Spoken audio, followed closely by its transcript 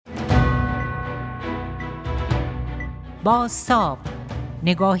بازتاب،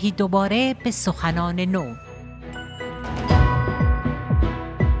 نگاهی دوباره به سخنان نو.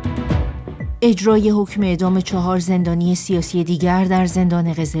 اجرای حکم اعدام 4 زندانی سیاسی دیگر در زندان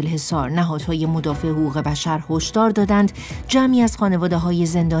حصار. نهادهای مدافع حقوق بشر هشدار دادند جمعی از خانواده‌های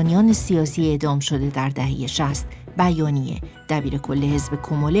زندانیان سیاسی اعدام شده در دهه 60. بیانیه دبیرکل حزب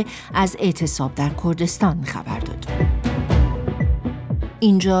کموله از اعتصاب در کردستان خبر داد.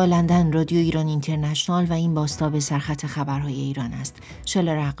 اینجا لندن، رادیو ایران اینترنشنال و این بازتاب سرخط خبرهای ایران است.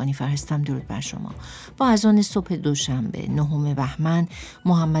 شلر حقانی فرستم، درود بر شما. با اذان صبح دوشنبه 9 بهمن،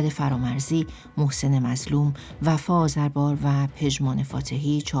 محمد فرامرزی، محسن مظلوم، وفا آذربار و پژمان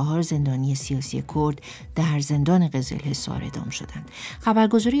فاتحی 4 زندانی سیاسی کرد در زندان حصار اعدام شدند.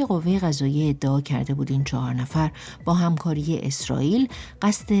 خبرگزاری قوه قضاییه ادعا کرده بود این 4 نفر با همکاری اسرائیل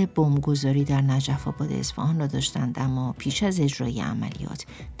قصد بمبگذاری در نجف آباد اصفهان را داشتند، اما پیش از اجرای عملیات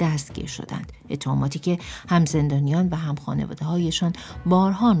دستگیر شدند. اتهاماتی که هم زندانیان و هم خانواده‌هایشان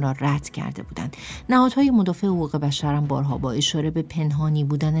بارها آن را رد کرده بودند. نهادهای مدافع حقوق بشر هم بارها با اشاره به پنهانی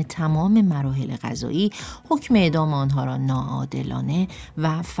بودن تمام مراحل قضایی حکم اعدام آنها را ناعادلانه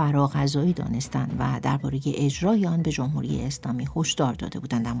و فراقضایی دانستند و درباره اجرای آن به جمهوری اسلامی هشدار داده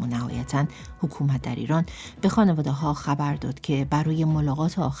بودند. اما نهایتاً حکومت در ایران به خانواده‌ها خبر داد که برای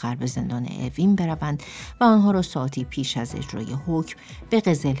ملاقات آخر به زندان اوین بروند و آنها را ساعتی پیش از اجرای حکم به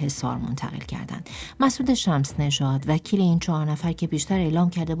حصار منتقل کردند. مسعود شمس نژاد، وکیل این 4 نفر که پیشتر اعلام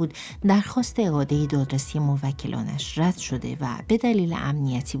کرده بود درخواست اعاده دادرسی موکلانش رد شده و به دلیل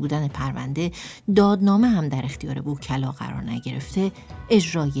امنیتی بودن پرونده دادنامه هم در اختیار وکلا قرار نگرفته،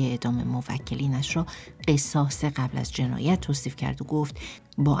 اجرای اعدام موکلینش را قصاص قبل از جنایت توصیف کرد و گفت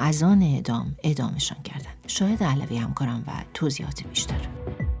با اذان اعدام اعدامشان کردند. شاهد علوی همکارم و توضیحات بیشتر.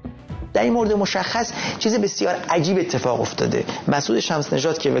 در این مورد مشخص چیز بسیار عجیب اتفاق افتاده. مسعود شمس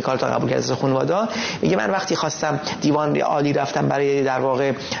نژاد که وکالت قبول کرده از خانواده میگه من وقتی خواستم دیوان عالی رفتم برای در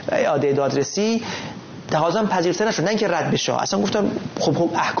واقع اعاده دادرسی، تقاضام پذیرفته نشد، نه اینکه رد بشه. اصلا گفتم خب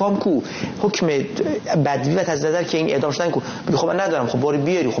احکام کو، حکم بدوی و تجدید نظر که این اعدام شدن کو. میگه خب من ندارم، خب برو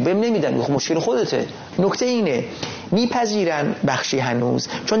بیاری، خب بهم نمیدن، خب مشکل خودته. نکته اینه میپذیرن بخشی هنوز،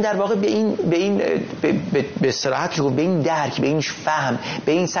 چون در واقع به صراحت به این درک، به این فهم،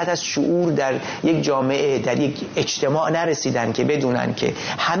 به این سطح از شعور در یک جامعه، در یک اجتماع نرسیدن که بدونن که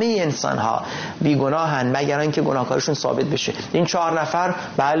همه انسان‌ها بیگناهن مگر اینکه گناهکارشون ثابت بشه. این 4 نفر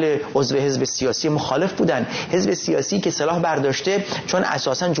بله عضو حزب سیاسی مخالف بودن، حزب سیاسی که سلاح برداشته، چون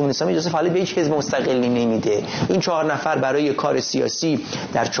اساساً جمهوری اسلامی اجازه فعالیت به هیچ حزب مستقلی نمیده. این 4 نفر برای کار سیاسی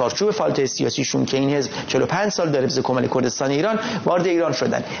در چارچوب فعالیت سیاسیشون که این حزب 45 سال داره حزب کمال کردستان ایران، وارد ایران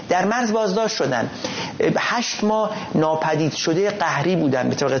شدن، در مرز بازداشت شدن، 8 ماه ناپدید شده قهری بودن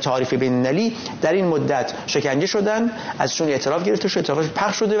به طبق تعریف بین‌المللی. در این مدت شکنجه شدن، ازشون اعتراف گرفته شد، اعترافش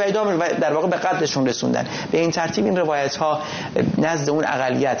پخش شده و اعدام و در واقع به قتلشون رسوندن. به این ترتیب این روایت ها نزد اون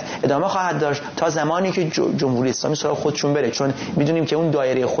اقلیت ادامه خواهد داشت تا زمانی که جمهوری اسلامی سراغ خودشون بره، چون میدونیم که اون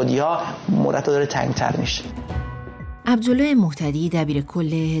دایره خودی ها مرتب داره تنگ‌تر میشه. عبدالله مهتدی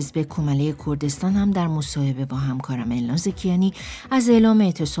دبیرکل حزب کمله کردستان هم در مصاحبه با همکارم الناز کیانی از اعلام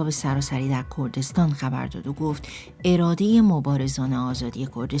اعتصاب سراسری در کردستان خبر داد و گفت اراده مبارزان آزادی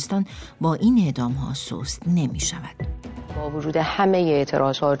کردستان با این اعدام‌ها سست نمی‌شود. با وجود همه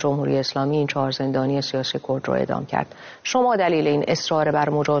اعتراضات جمهوری اسلامی این 4 زندانی سیاسی کرد رو اعدام کرد. شما دلیل این اصرار بر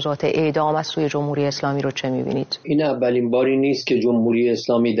مجازات اعدام از سوی جمهوری اسلامی رو چه می‌بینید؟ این اولین باری نیست که جمهوری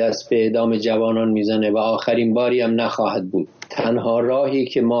اسلامی دست به اعدام جوانان میزنه و آخرین باری هم نخواهد بود. تنها راهی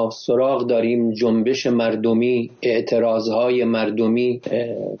که ما سراغ داریم جنبش مردمی، اعتراضهای مردمی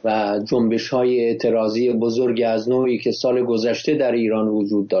و جنبش‌های اعتراضی بزرگ از نوعی که سال گذشته در ایران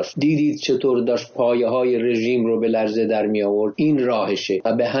وجود داشت. دیدید چطور داشت پایه‌های رژیم رو به لرزه در می آورد. این راهشه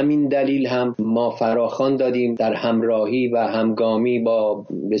و به همین دلیل هم ما فراخوان دادیم در همراهی و همگامی با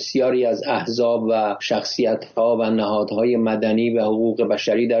بسیاری از احزاب و شخصیت‌ها و نهادهای مدنی و حقوق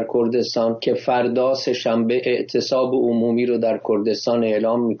بشری در کردستان که فردا سه‌شنبه اعتصاب عمومی رو در کردستان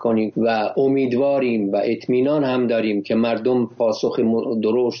اعلام می‌کنیم و امیدواریم و اطمینان هم داریم که مردم پاسخ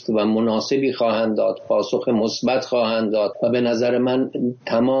درست و مناسبی خواهند داد، پاسخ مثبت خواهند داد و به نظر من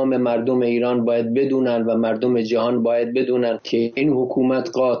تمام مردم ایران باید بدونن و مردم جهان باید بدونن که این حکومت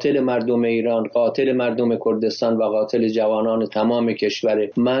قاتل مردم ایران، قاتل مردم کردستان و قاتل جوانان تمام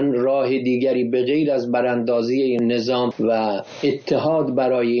کشوره. من راه دیگری به غیر از براندازی این نظام و اتحاد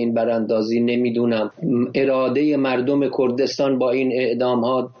برای این براندازی نمیدونم. اراده مردم کردستان با این اعدام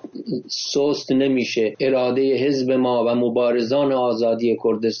ها سست نمیشه، اراده حزب ما و مبارزان آزادی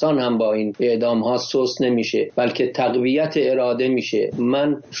کردستان هم با این اعدام ها سست نمیشه، بلکه تقویت اراده میشه.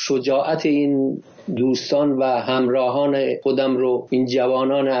 من شجاعت این دوستان و همراهان خودم رو، این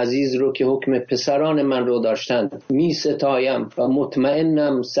جوانان عزیز رو که حکم پسران من رو داشتند می ستایم و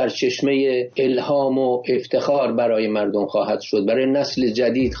مطمئنم سرچشمه الهام و افتخار برای مردم خواهد شد، برای نسل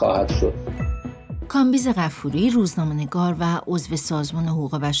جدید خواهد شد. کامبیز غفوری، روزنامه‌نگار و عضو سازمان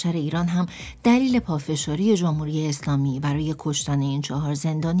حقوق بشر ایران هم دلیل پافشاری جمهوری اسلامی برای کشتن این 4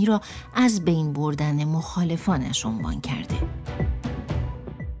 زندانی را از بین بردن مخالفانش عنوان کرده.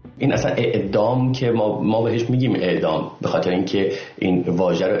 این اصلا اعدام که ما بهش میگیم اعدام به خاطر اینکه این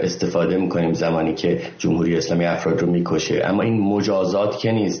واژه رو استفاده میکنیم زمانی که جمهوری اسلامی افراد رو میکشه، اما این مجازات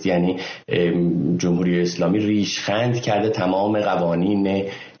که نیست. یعنی جمهوری اسلامی ریشخند کرده تمام قوانین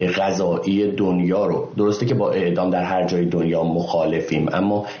قضایی دنیا رو. درسته که با اعدام در هر جای دنیا مخالفیم،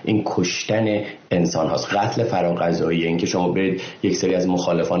 اما این کشتن انسان هاست، قتل فراقضایی. این که شما برید یک سری از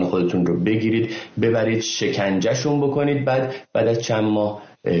مخالفان خودتون رو بگیرید، ببرید شکنجهشون بکنید، بعد از چند ماه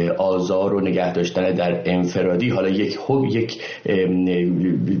آزار و نگه داشتن در انفرادی، حالا یک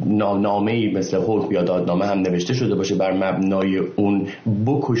نامه‌ای مثل حکم یا دادنامه هم نوشته شده باشه، بر مبنای اون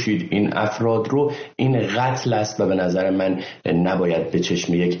بکشید این افراد رو، این قتل است و به نظر من نباید به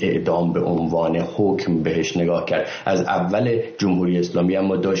چشم یک اعدام به عنوان حکم بهش نگاه کرد. از اول جمهوری اسلامی هم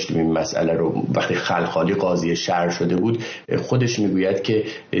ما داشتیم این مسئله رو. وقتی خلخالی قاضی شهر شده بود، خودش میگوید که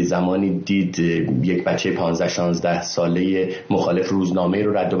زمانی دید یک بچه 15-16 ساله مخالف روزنامه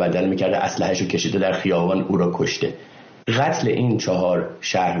رو رد و بدل میکرده، اسلحه‌شو کشیده در خیابان او را کشته. قتل این 4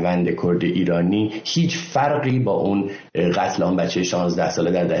 شهروند کرد ایرانی هیچ فرقی با اون قتل آن بچه 16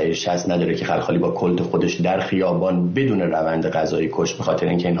 ساله در دهه 60 نداره که خلخالی با کلت خودش در خیابان بدون روند قضایی کشت، به خاطر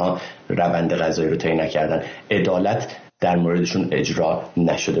اینکه اینها روند قضایی رو طی نکردن. عدالت در موردشون اجرا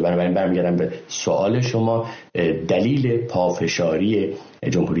نشده. بنابراین برمیگردم به سوال شما، دلیل پافشاری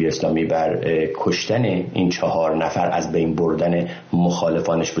جمهوری اسلامی بر کشتن این 4 نفر از بین بردن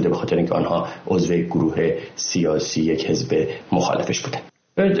مخالفانش بوده، به خاطر اینکه آنها عضو گروه سیاسی یک حزب مخالفش بودن.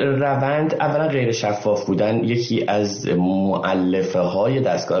 روند اولا غیر شفاف بودن یکی از مؤلفه های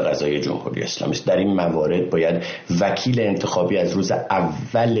دستگاه قضایی جمهوری اسلامی است. در این موارد باید وکیل انتخابی از روز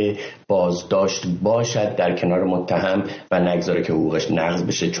اول بازداشت باشد در کنار متهم و نگذاره که حقوقش نقض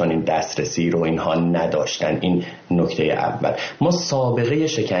بشه، چون این دسترسی رو اینها نداشتن. این نکته اول. ما سابقه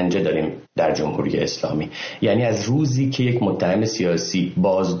شکنجه داریم در جمهوری اسلامی، یعنی از روزی که یک متهم سیاسی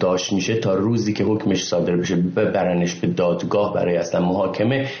بازداشت میشه تا روزی که حکمش صادر بشه ببرنش به دادگاه برای اصلا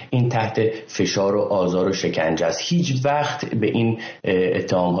محاکمه، این تحت فشار و آزار و شکنجه است. هیچ وقت به این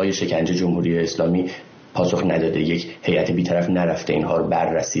اتهام‌های شکنجه جمهوری اسلامی پاسخ نداده، یک هیئت بی‌طرف نرفته اینها رو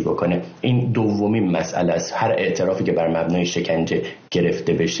بررسی بکنه. این دومین مسئله است. هر اعترافی که بر مبنای شکنجه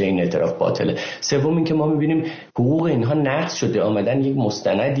گرفته بشه این اعتراف باطله. سوم این که ما می‌بینیم حقوق اینها نقض شده، آمدن یک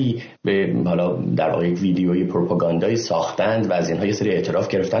مستندی به حالا در واقع یک ویدیوی پروپاگاندایی ساختند و از اینها یه سری اعتراف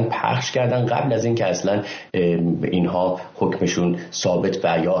گرفتن پخش کردن قبل از اینکه اصلا اینها حکمشون ثابت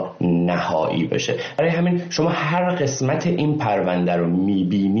و یا نهایی بشه. برای همین شما هر قسمت این پرونده رو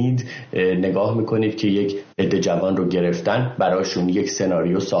می‌بینید، نگاه می‌کنید که یک عده جوان رو گرفتن، براشون یک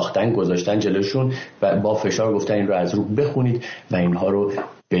سناریو ساختن، گذاشتن جلوشون و با فشار گفتن این رو از رو بخونید و اینها رو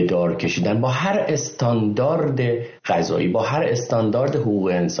به دار کشیدن. با هر استاندارد قضایی، با هر استاندارد حقوق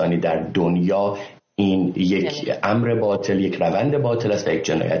انسانی در دنیا، این یک امر باطل، یک روند باطل است و یک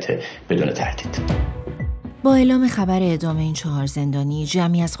جنایت بدون تردید. با اعلام خبر اعدام این 4 زندانی،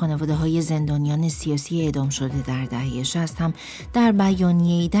 جمعی از خانواده‌های زندانیان سیاسی اعدام شده در دهه 60 هم در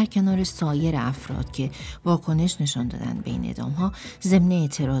بیانیه‌ای در کنار سایر افراد که واکنش نشان دادند به این اعدام‌ها، ضمن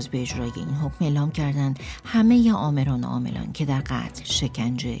اعتراض به اجرای این حکم اعلام کردند همه آمران و عاملان که در قتل،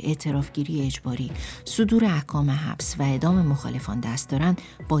 شکنجه، اعترافگیری اجباری، صدور احکام حبس و اعدام مخالفان دست دارند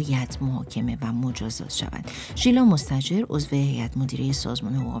باید محاکمه و مجازات شوند. ژیلا مستاجر، عضو هیئت مدیره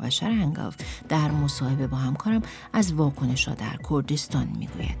سازمان حقوق بشر هنگاو، در مصاحبه با همکارم از واکنش را در کردستان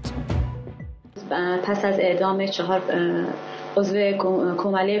میگوید. پس از اعدام 4 عضو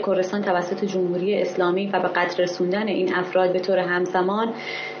کماله کردستان توسط جمهوری اسلامی و به قتل رسوندن این افراد به طور همزمان،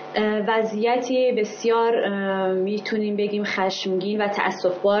 وضعیتی بسیار میتونیم بگیم خشمگین و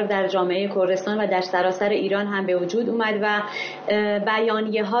تأسف‌بار در جامعه کردستان و در سراسر ایران هم به وجود اومد و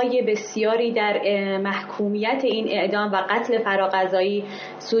بیانیه‌های بسیاری در محکومیت این اعدام و قتل فراقضایی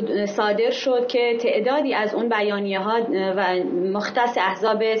صادر شد که تعدادی از اون بیانیه‌ها و مختص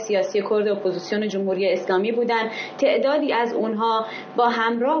احزاب سیاسی کرد اپوزیسیون جمهوری اسلامی بودن. تعدادی از اونها با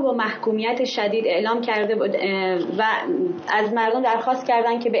همراه با محکومیت شدید اعلام کرده بود و از مردم درخواست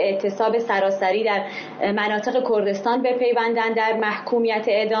کردند که به اعتصاب سراسری در مناطق کردستان بپیوندند در محکومیت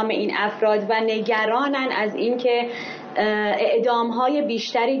اعدام این افراد و نگرانن از اینکه اعدام‌های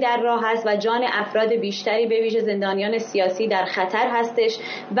بیشتری در راه است و جان افراد بیشتری به ویژه زندانیان سیاسی در خطر هستش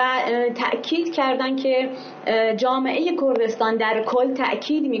و تأکید کردن که جامعه کردستان در کل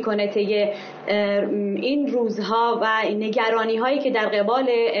تأکید میکنه طی این روزها و نگرانی هایی که در قبال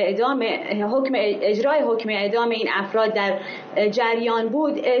اجرای حکم اعدام این افراد در جریان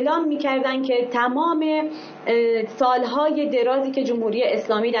بود، اعلام میکردن که تمام سالهای درازی که جمهوری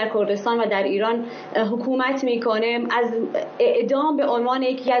اسلامی در کردستان و در ایران حکومت میکنه از اعدام به عنوان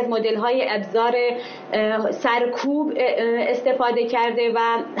یکی از مدل‌های ابزار سرکوب استفاده کرده و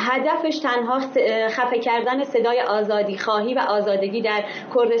هدفش تنها خفه کردن صدای آزادی خواهی و آزادگی در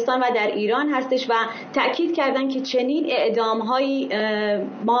کردستان و در ایران هستش و تأکید کردن که چنین اعدام‌هایی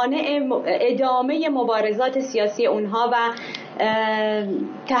مانع ادامه مبارزات سیاسی اونها و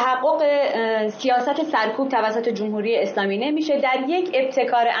تحقق سیاست سرکوب توسط جمهوری اسلامی نمیشه. در یک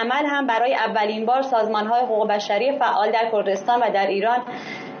ابتکار عمل هم برای اولین بار سازمان‌های حقوق بشری فعال در کردستان و در ایران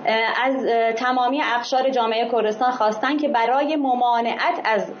از تمامی اقشار جامعه کردستان خواستند که برای ممانعت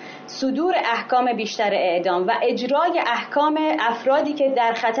از صدور احکام بیشتر اعدام و اجرای احکام افرادی که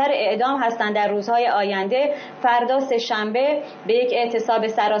در خطر اعدام هستند در روزهای آینده فردا سه‌شنبه به یک اعتصاب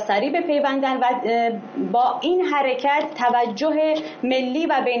سراسری بپیوندند و با این حرکت توجه ملی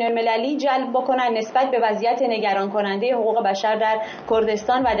و بین المللی جلب بکنند نسبت به وضعیت نگران کننده حقوق بشر در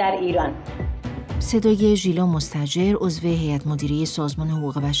کردستان و در ایران. صدای ژیلا مستاجر عضو هیئت مدیره سازمان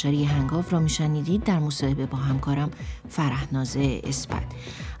حقوق بشری هنگاف را میشنیدید در مصاحبه با همکارم فرحناز اثبات.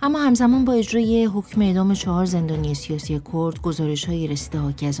 اما همزمان با اجرای حکم اعدام 4 زندانی سیاسی کرد، گزارش‌های رسیده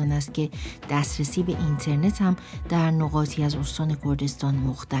حاکی از آن است که دسترسی به اینترنت هم در نقاطی از استان کردستان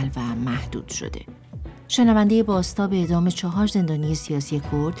مختل و محدود شده. شنونده بازتاب اعدام 4 زندانی سیاسی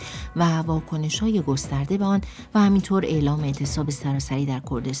کرد و واکنش‌های گسترده به آن و همینطور اعلام اعتصاب سراسری در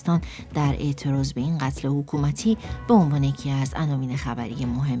کردستان در اعتراض به این قتل حکومتی به عنوان یکی از عناوین خبری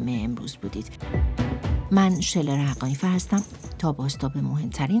مهم امروز بودید. من شلر حقانی هستم. تا بازتاب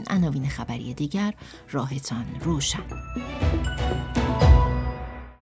مهمترین عناوین خبری دیگر راهتان روشن.